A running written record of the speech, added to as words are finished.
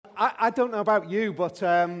I don't know about you, but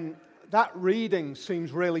that reading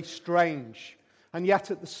seems really strange. And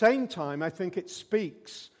yet at the same time, I think it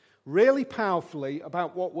speaks really powerfully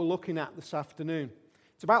about what we're looking at this afternoon.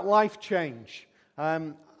 It's about life change.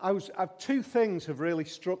 Two things have really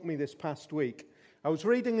struck me this past week. I was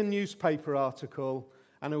reading a newspaper article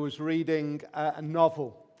and I was reading a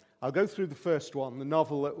novel. I'll go through the first one. The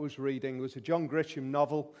novel that I was reading was a John Grisham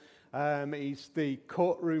novel. He's the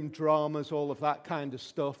courtroom dramas, all of that kind of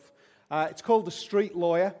stuff. It's called The Street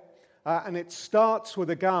Lawyer, and it starts with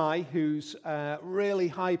a guy who's really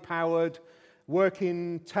high-powered,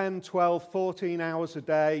 working 10, 12, 14 hours a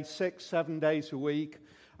day, 6, 7 days a week,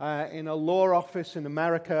 in a law office in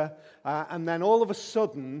America, and then all of a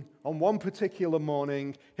sudden, on one particular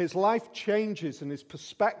morning, his life changes and his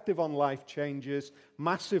perspective on life changes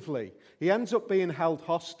massively. He ends up being held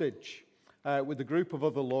hostage with a group of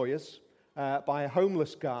other lawyers by a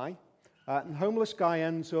homeless guy, and the homeless guy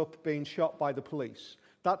ends up being shot by the police.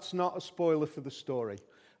 That's not a spoiler for the story.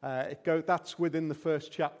 That's within the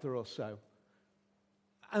first chapter or so.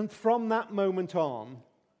 And from that moment on,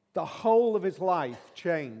 the whole of his life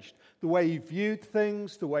changed. The way he viewed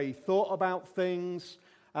things, the way he thought about things.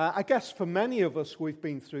 I guess for many of us, we've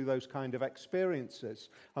been through those kind of experiences.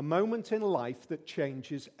 A moment in life that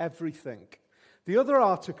changes everything. The other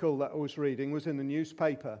article that I was reading was in the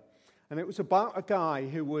newspaper, and it was about a guy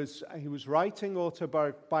who was writing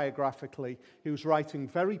autobiographically. He was writing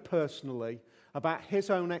very personally about his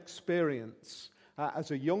own experience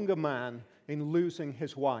as a younger man in losing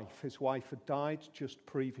his wife. His wife had died just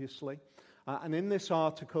previously. And in this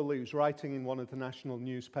article, he was writing in one of the national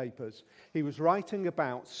newspapers, he was writing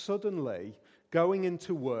about suddenly going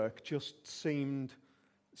into work just seemed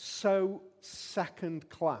so second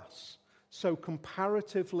class, so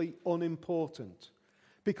comparatively unimportant,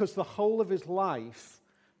 because the whole of his life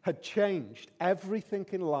had changed. Everything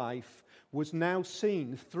in life was now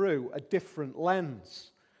seen through a different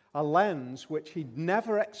lens, a lens which he'd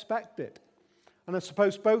never expected. And I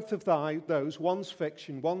suppose both of those, one's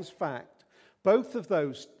fiction, one's fact, both of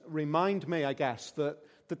those remind me, I guess, that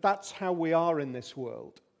that's how we are in this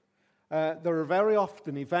world. There are very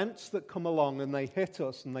often events that come along and they hit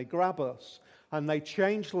us and they grab us and they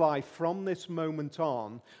change life from this moment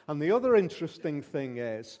on. And the other interesting thing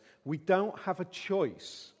is we don't have a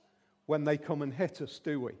choice when they come and hit us,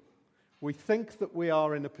 do we? We think that we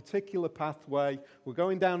are in a particular pathway, we're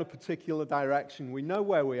going down a particular direction, we know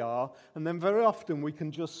where we are, and then very often we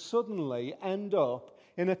can just suddenly end up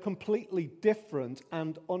in a completely different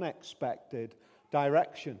and unexpected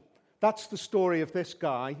direction. That's the story of this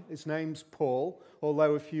guy. His name's Paul,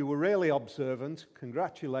 although if you were really observant,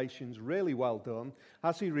 congratulations, really well done.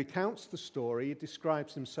 As he recounts the story, he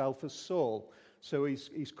describes himself as Saul. So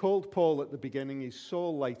he's called Paul at the beginning, he's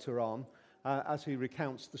Saul later on, as he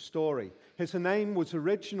recounts the story. His name was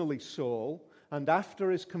originally Saul, and after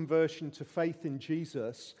his conversion to faith in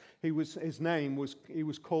Jesus, he was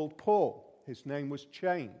called Paul. His name was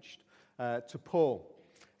changed to Paul.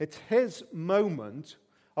 It's his moment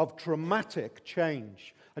of dramatic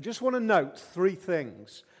change. I just want to note three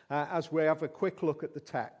things as we have a quick look at the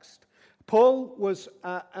text. Paul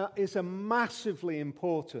is a massively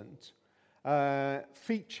important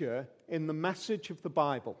feature in the message of the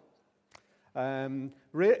Bible.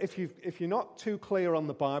 If you're not too clear on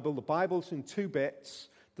the Bible's in two bits.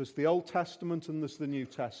 There's the Old Testament and there's the New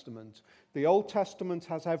Testament. The Old Testament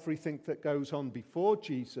has everything that goes on before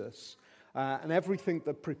Jesus and everything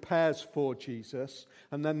that prepares for Jesus.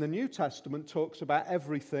 And then the New Testament talks about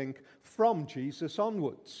everything from Jesus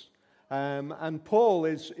onwards. And Paul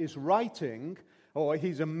is writing, or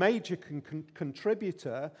he's a major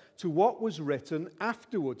contributor to what was written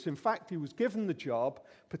afterwards. In fact, he was given the job,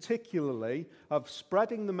 particularly, of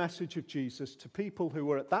spreading the message of Jesus to people who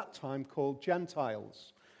were at that time called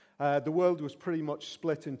Gentiles. The world was pretty much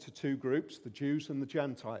split into two groups, the Jews and the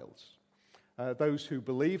Gentiles. Those who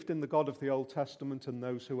believed in the God of the Old Testament and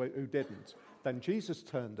those who didn't. Then Jesus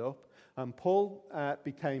turned up, and Paul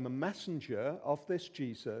became a messenger of this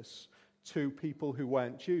Jesus to people who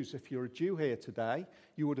weren't Jews. If you're a Jew here today,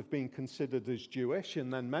 you would have been considered as Jewish,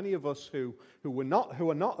 and then many of us who are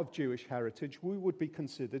not of Jewish heritage, we would be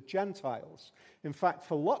considered Gentiles. In fact,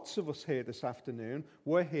 for lots of us here this afternoon,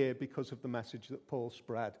 we're here because of the message that Paul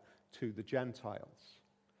spread to the Gentiles.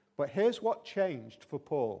 But here's what changed for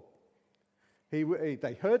Paul.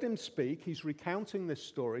 They heard him speak. He's recounting this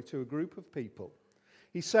story to a group of people.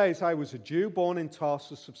 He says, I was a Jew born in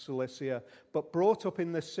Tarsus of Cilicia, but brought up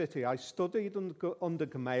in this city. I studied under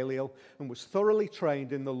Gamaliel and was thoroughly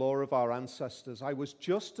trained in the law of our ancestors. I was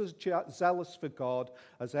just as zealous for God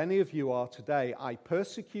as any of you are today. I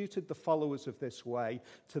persecuted the followers of this way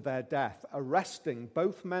to their death, arresting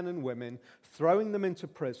both men and women, throwing them into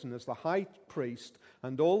prison, as the high priest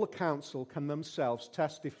and all the council can themselves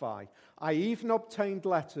testify. I even obtained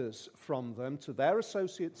letters from them to their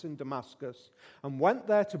associates in Damascus and went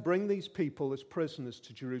there to bring these people as prisoners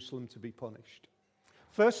to Jerusalem to be punished.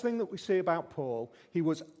 First thing that we see about Paul, he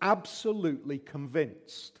was absolutely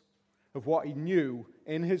convinced of what he knew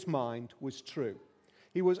in his mind was true.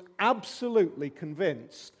 He was absolutely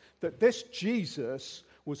convinced that this Jesus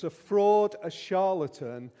was a fraud, a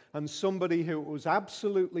charlatan, and somebody who was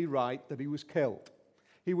absolutely right that he was killed.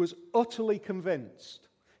 He was utterly convinced.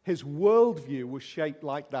 His worldview was shaped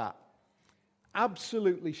like that.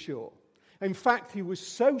 Absolutely sure. In fact, he was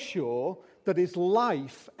so sure that his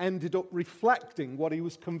life ended up reflecting what he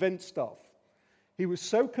was convinced of. He was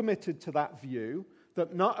so committed to that view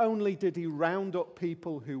that not only did he round up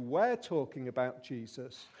people who were talking about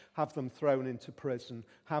Jesus, have them thrown into prison,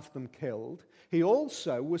 have them killed, he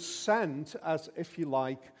also was sent as, if you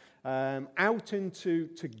like, out into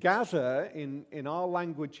to gather, in our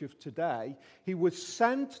language of today, he was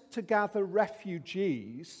sent to gather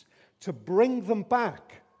refugees to bring them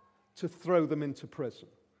back to throw them into prison.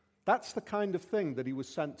 That's the kind of thing that he was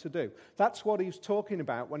sent to do. That's what he's talking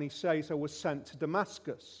about when he says, I was sent to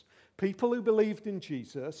Damascus. People who believed in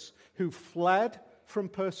Jesus, who fled from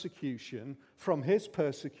persecution, from his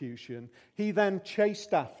persecution, he then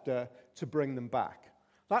chased after to bring them back.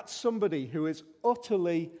 That's somebody who is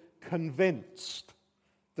utterly convinced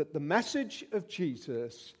that the message of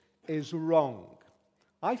Jesus is wrong.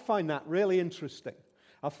 I find that really interesting.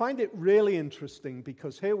 I find it really interesting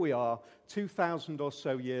because here we are 2,000 or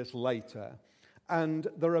so years later, and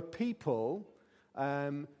there are people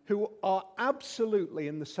who are absolutely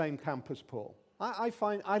in the same camp as Paul.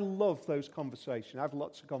 I love those conversations. I have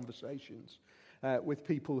lots of conversations with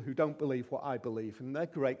people who don't believe what I believe, and they're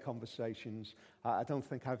great conversations. I don't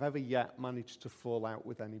think I've ever yet managed to fall out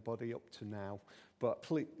with anybody up to now, but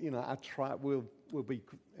please, I try. We'll be,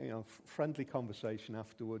 friendly conversation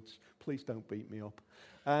afterwards. Please don't beat me up.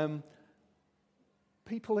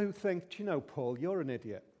 People who think, Paul, you're an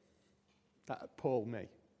idiot. Paul, me.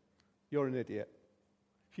 You're an idiot.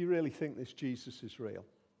 If you really think this Jesus is real.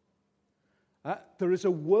 There is a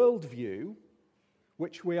worldview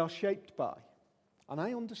which we are shaped by. And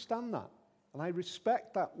I understand that. And I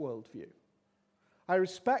respect that worldview. I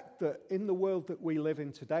respect that in the world that we live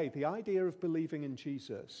in today, the idea of believing in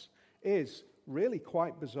Jesus is really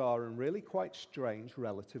quite bizarre and really quite strange,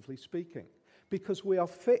 relatively speaking, because we are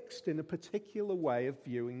fixed in a particular way of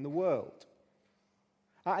viewing the world.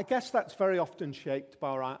 I guess that's very often shaped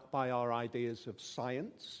by our ideas of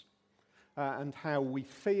science and how we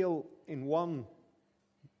feel in one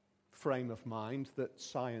frame of mind that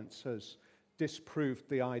science has disproved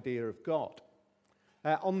the idea of God.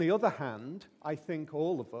 On the other hand, I think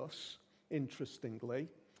all of us, interestingly,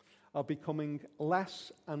 are becoming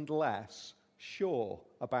less and less sure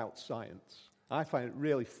about science. I find it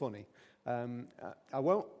really funny. I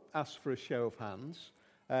won't ask for a show of hands,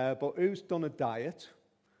 but who's done a diet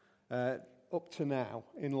up to now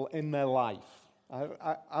in their life?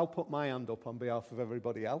 I'll put my hand up on behalf of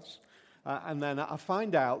everybody else. And then I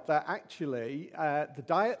find out that actually the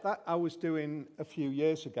diet that I was doing a few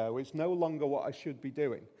years ago is no longer what I should be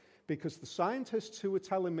doing, because the scientists who were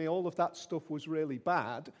telling me all of that stuff was really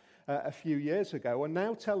bad a few years ago are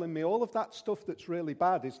now telling me all of that stuff that's really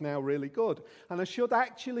bad is now really good. And I should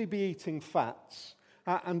actually be eating fats.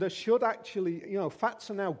 And I should actually,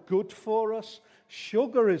 fats are now good for us.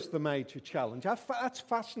 Sugar is the major challenge. That's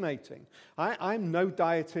fascinating. I'm no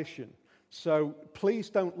dietitian. So please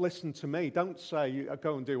don't listen to me. Don't say,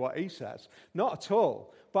 go and do what he says. Not at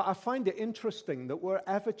all. But I find it interesting that we're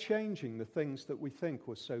ever changing the things that we think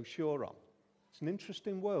we're so sure on. It's an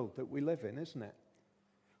interesting world that we live in, isn't it?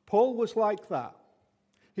 Paul was like that.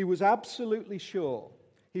 He was absolutely sure.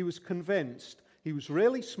 He was convinced. He was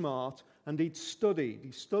really smart, and he'd studied.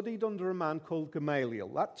 He studied under a man called Gamaliel.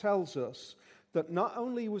 That tells us that not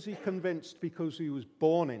only was he convinced because he was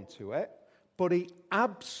born into it, but he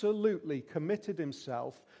absolutely committed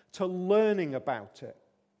himself to learning about it.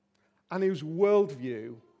 And his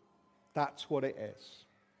worldview, that's what it is.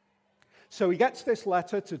 So he gets this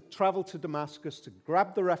letter to travel to Damascus, to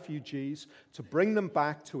grab the refugees, to bring them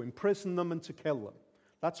back, to imprison them, and to kill them.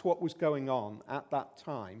 That's what was going on at that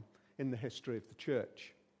time in the history of the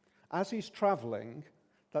church. As he's traveling,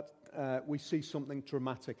 we see something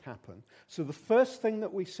dramatic happen. So the first thing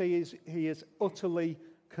that we see is he is utterly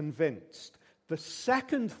convinced. The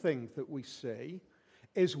second thing that we see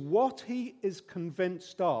is what he is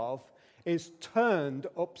convinced of is turned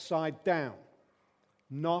upside down,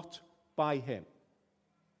 not by him.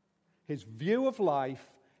 His view of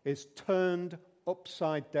life is turned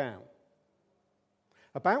upside down.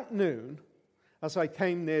 About noon, as I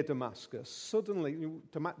came near Damascus, suddenly,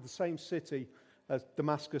 the same city as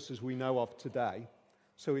Damascus as we know of today,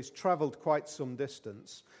 so he's traveled quite some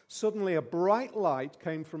distance. Suddenly a bright light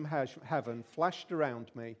came from heaven, flashed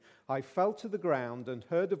around me. I fell to the ground and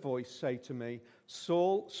heard a voice say to me,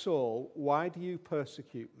 "Saul, Saul, why do you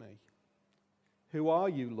persecute me? Who are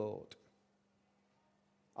you, Lord?"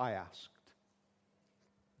 I asked.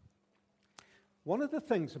 One of the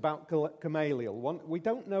things about Gamaliel, we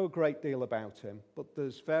don't know a great deal about him, but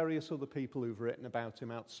there's various other people who've written about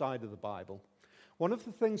him outside of the Bible. One of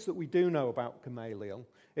the things that we do know about Gamaliel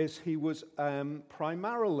is he was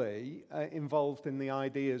primarily involved in the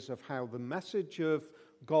ideas of how the message of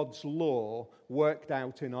God's law worked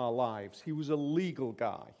out in our lives. He was a legal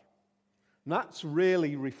guy. And that's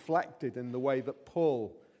really reflected in the way that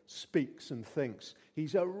Paul speaks and thinks.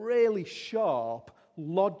 He's a really sharp,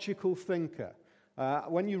 logical thinker.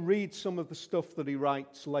 When you read some of the stuff that he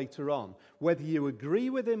writes later on, whether you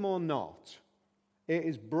agree with him or not, it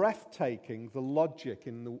is breathtaking, the logic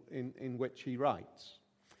in which he writes.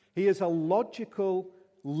 He is a logical,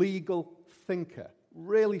 legal thinker,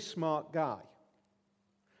 really smart guy.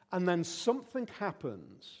 And then something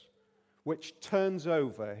happens which turns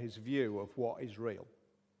over his view of what is real.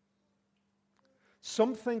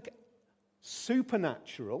 Something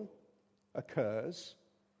supernatural occurs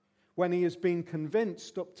when he has been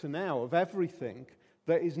convinced up to now of everything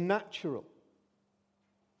that is natural.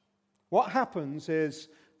 What happens is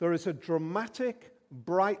there is a dramatic,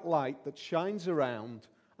 bright light that shines around,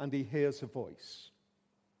 and he hears a voice.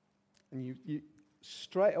 And you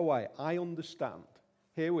straight away, I understand.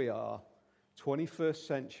 Here we are, 21st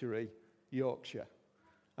century Yorkshire,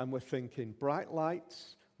 and we're thinking, bright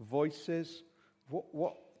lights, voices,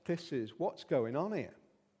 what's going on here?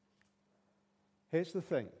 Here's the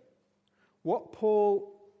thing. What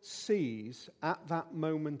Paul sees at that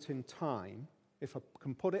moment in time, if I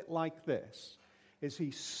can put it like this, is he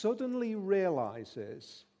suddenly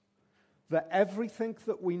realizes that everything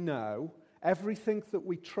that we know, everything that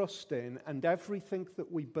we trust in, and everything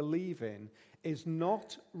that we believe in is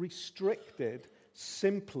not restricted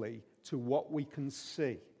simply to what we can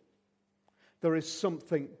see. There is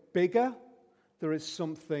something bigger, there is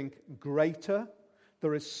something greater,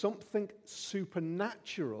 there is something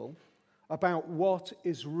supernatural about what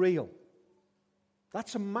is real.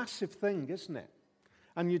 That's a massive thing, isn't it?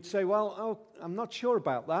 And you'd say, I'm not sure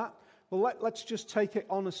about that. Well, let's just take it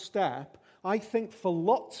on a step. I think for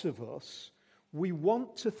lots of us, we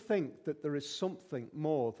want to think that there is something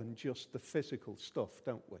more than just the physical stuff,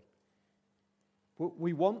 don't we?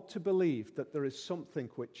 We want to believe that there is something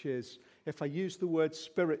which is, if I use the word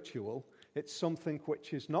spiritual, it's something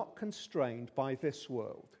which is not constrained by this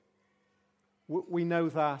world. We know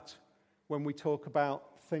that when we talk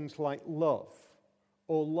about things like love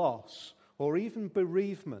or loss or even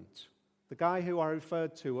bereavement. The guy who I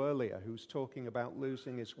referred to earlier who's talking about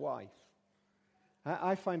losing his wife.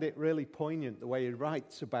 I find it really poignant the way he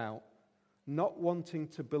writes about not wanting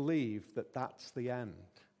to believe that that's the end.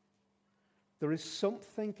 There is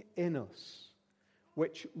something in us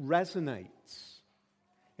which resonates.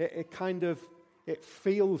 It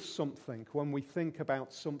feels something when we think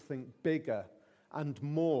about something bigger and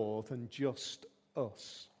more than just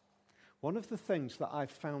us. One of the things that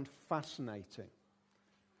I've found fascinating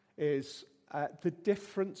is the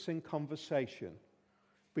difference in conversation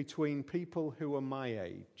between people who are my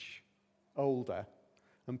age, older,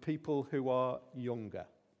 and people who are younger.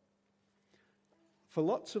 For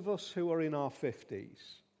lots of us who are in our 50s,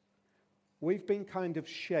 we've been kind of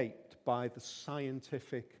shaped by the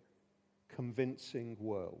scientific, convincing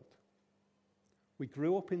world. We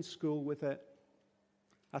grew up in school with it.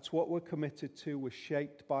 That's what we're committed to. We're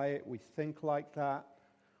shaped by it. We think like that.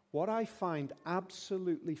 What I find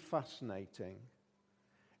absolutely fascinating,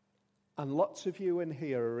 and lots of you in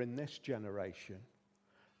here are in this generation,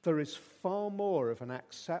 there is far more of an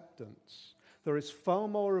acceptance. There is far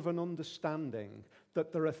more of an understanding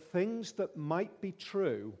that there are things that might be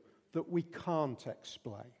true that we can't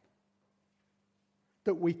explain,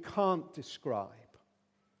 that we can't describe,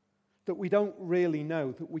 that we don't really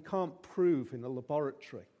know, that we can't prove in a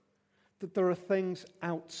laboratory, that there are things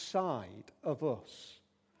outside of us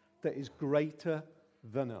that is greater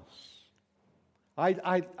than us.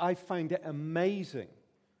 I find it amazing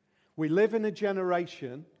We live in a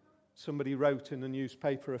generation, somebody wrote in a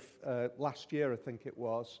newspaper last year, I think it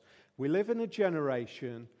was, we live in a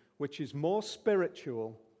generation which is more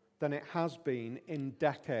spiritual than it has been in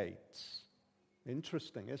decades.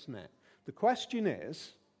 Interesting, isn't it? The question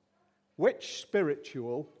is, which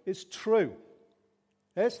spiritual is true?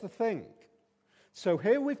 Here's the thing. So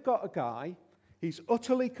here we've got a guy, he's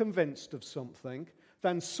utterly convinced of something,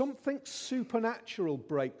 then something supernatural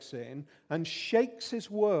breaks in and shakes his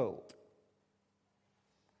world.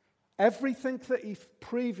 Everything that he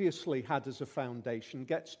previously had as a foundation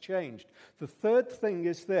gets changed. The third thing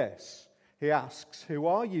is this. He asks, "Who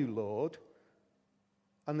are you, Lord?"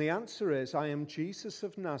 And the answer is, "I am Jesus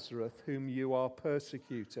of Nazareth, whom you are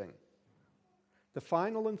persecuting." The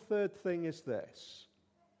final and third thing is this.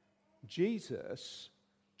 Jesus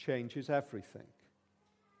changes everything.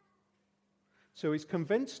 So he's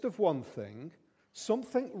convinced of one thing,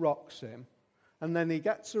 something rocks him, and then he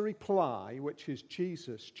gets a reply, which is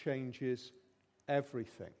Jesus changes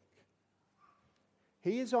everything.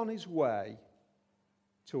 He is on his way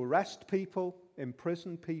to arrest people,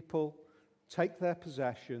 imprison people, take their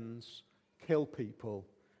possessions, kill people,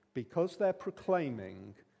 because they're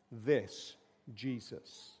proclaiming this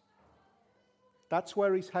Jesus. That's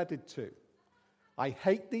where he's headed to. I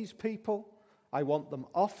hate these people. I want them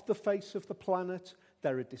off the face of the planet.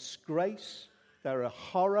 They're a disgrace. They're a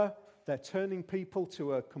horror. They're turning people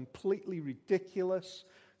to a completely ridiculous,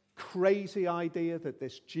 crazy idea that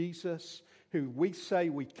this Jesus, who we say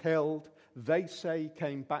we killed, they say he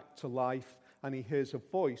came back to life, and he hears a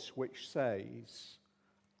voice which says,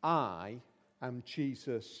 "I am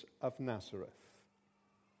Jesus of Nazareth."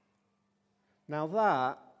 Now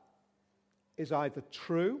that is either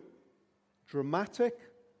true, dramatic,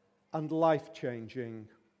 and life-changing,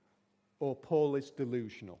 or Paul is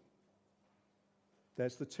delusional.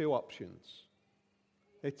 There's the two options.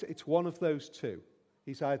 It's one of those two.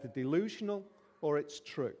 He's either delusional or it's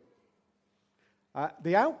true.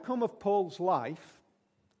 The outcome of Paul's life,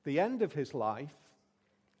 the end of his life,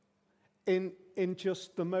 in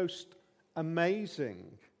just the most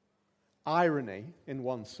amazing irony, in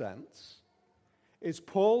one sense, is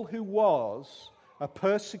Paul, who was a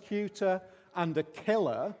persecutor and a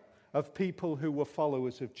killer of people who were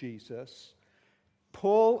followers of Jesus,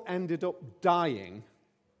 Paul ended up dying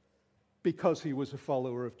because he was a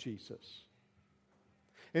follower of Jesus.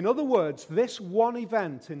 In other words, this one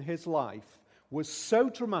event in his life was so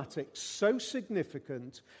dramatic, so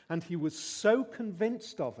significant, and he was so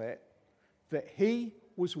convinced of it that he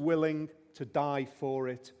was willing to die for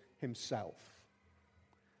it himself.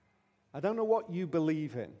 I don't know what you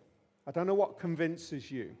believe in. I don't know what convinces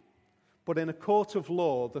you. But in a court of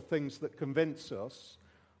law, the things that convince us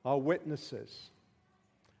are witnesses.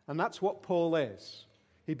 And that's what Paul is.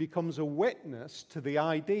 He becomes a witness to the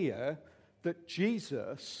idea that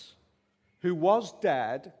Jesus, who was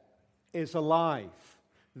dead, is alive.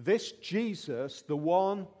 This Jesus, the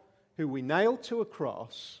one who we nailed to a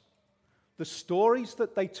cross, the stories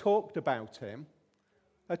that they talked about him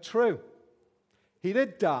are true. He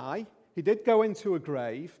did die. He did go into a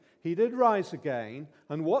grave. He did rise again,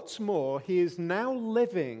 and what's more, he is now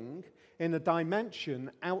living in a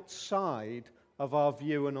dimension outside of our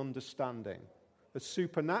view and understanding, a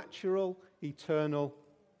supernatural, eternal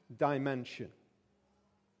dimension.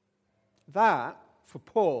 That, for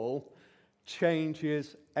Paul,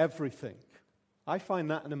 changes everything. I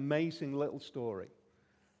find that an amazing little story.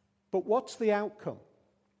 But what's the outcome?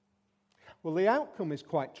 Well, the outcome is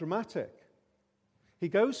quite dramatic. He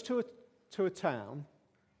goes to a town,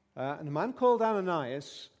 and a man called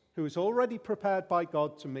Ananias, who is already prepared by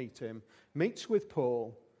God to meet him, meets with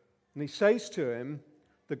Paul, and he says to him,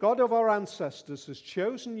 "The God of our ancestors has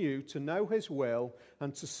chosen you to know his will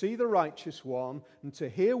and to see the righteous one and to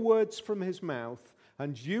hear words from his mouth,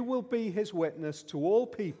 and you will be his witness to all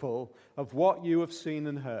people of what you have seen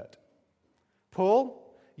and heard."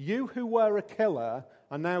 Paul, you who were a killer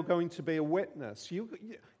are now going to be a witness.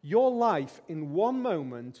 Your life in one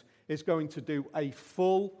moment is going to do a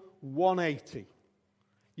full 180.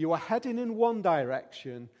 You are heading in one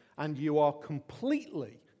direction and you are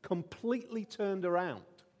completely turned around.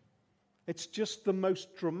 It's just the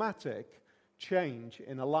most dramatic change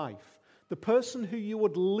in a life. The person who you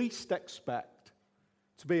would least expect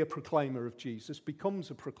to be a proclaimer of Jesus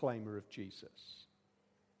becomes a proclaimer of Jesus.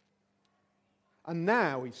 And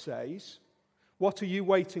now, he says, what are you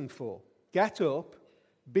waiting for? Get up,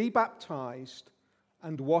 be baptized,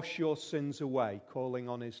 and wash your sins away, calling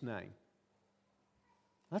on his name.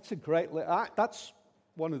 That's that's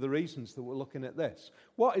one of the reasons that we're looking at this.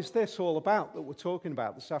 What is this all about that we're talking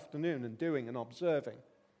about this afternoon and doing and observing?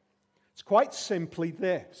 It's quite simply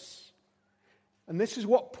this. And this is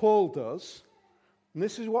what Paul does. And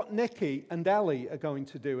this is what Nikki and Ellie are going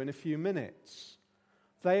to do in a few minutes.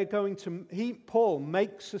 Paul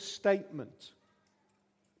makes a statement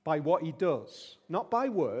by what he does. Not by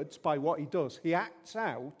words, by what he does. He acts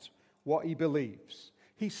out what he believes.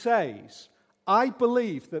 He says, I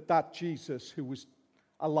believe that Jesus who was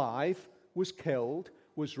alive, was killed,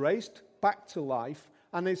 was raised back to life,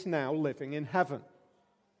 and is now living in heaven.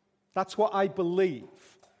 That's what I believe.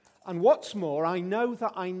 And what's more, I know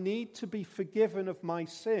that I need to be forgiven of my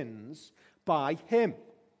sins by him.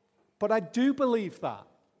 But I do believe that.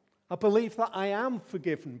 I believe that I am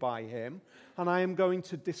forgiven by him, and I am going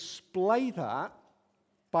to display that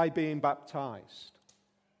by being baptized.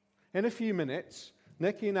 In a few minutes,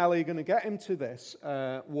 Nicky and Ellie are going to get into this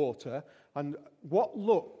water, and what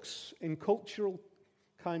looks in cultural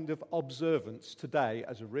kind of observance today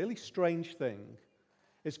as a really strange thing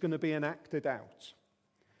is going to be enacted out.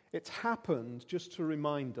 It's happened, just to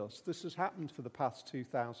remind us, this has happened for the past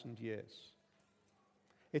 2,000 years.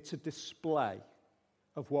 It's a display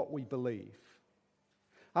of what we believe.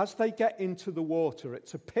 As they get into the water,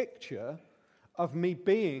 it's a picture of me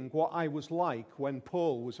being what I was like when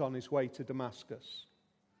Paul was on his way to Damascus.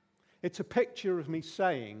 It's a picture of me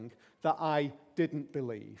saying that I didn't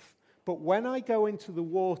believe. But when I go into the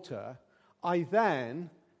water, I then,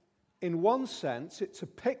 in one sense, it's a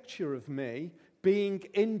picture of me being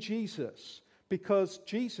in Jesus. Because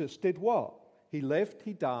Jesus did what? He lived,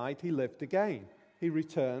 he died, he lived again. He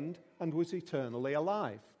returned and was eternally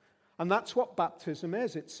alive. And that's what baptism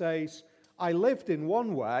is. It says, I lived in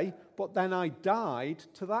one way, but then I died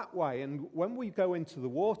to that way. And when we go into the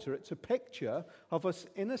water, it's a picture of us,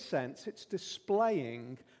 in a sense, it's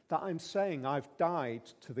displaying that I'm saying I've died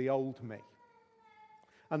to the old me.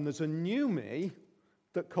 And there's a new me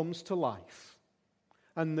that comes to life.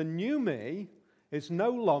 And the new me is no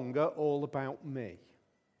longer all about me.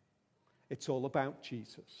 It's all about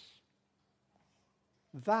Jesus.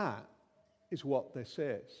 That is what this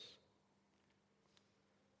is.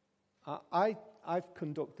 I've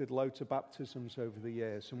conducted loads of baptisms over the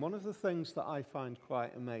years, and one of the things that I find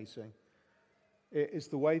quite amazing is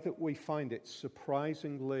the way that we find it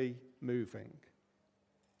surprisingly moving.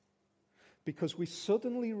 Because we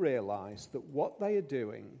suddenly realize that what they are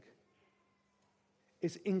doing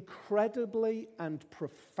is incredibly and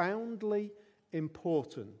profoundly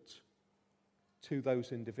important to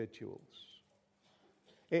those individuals.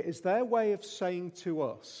 It is their way of saying to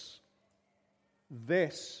us,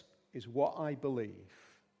 this is what I believe.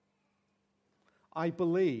 I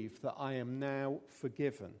believe that I am now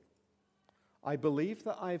forgiven. I believe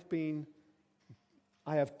that I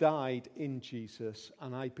have died in Jesus,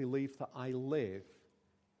 and I believe that I live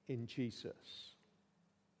in Jesus.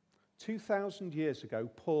 2,000 years ago,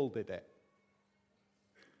 Paul did it.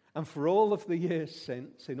 And for all of the years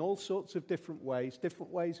since, in all sorts of different ways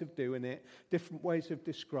of doing it, different ways of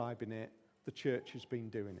describing it, the church has been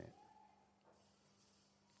doing it.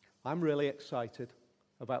 I'm really excited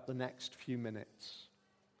about the next few minutes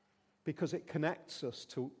because it connects us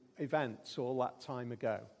to events all that time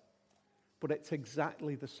ago. But it's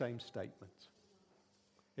exactly the same statement.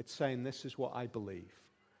 It's saying, this is what I believe.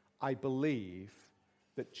 I believe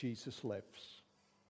that Jesus lives.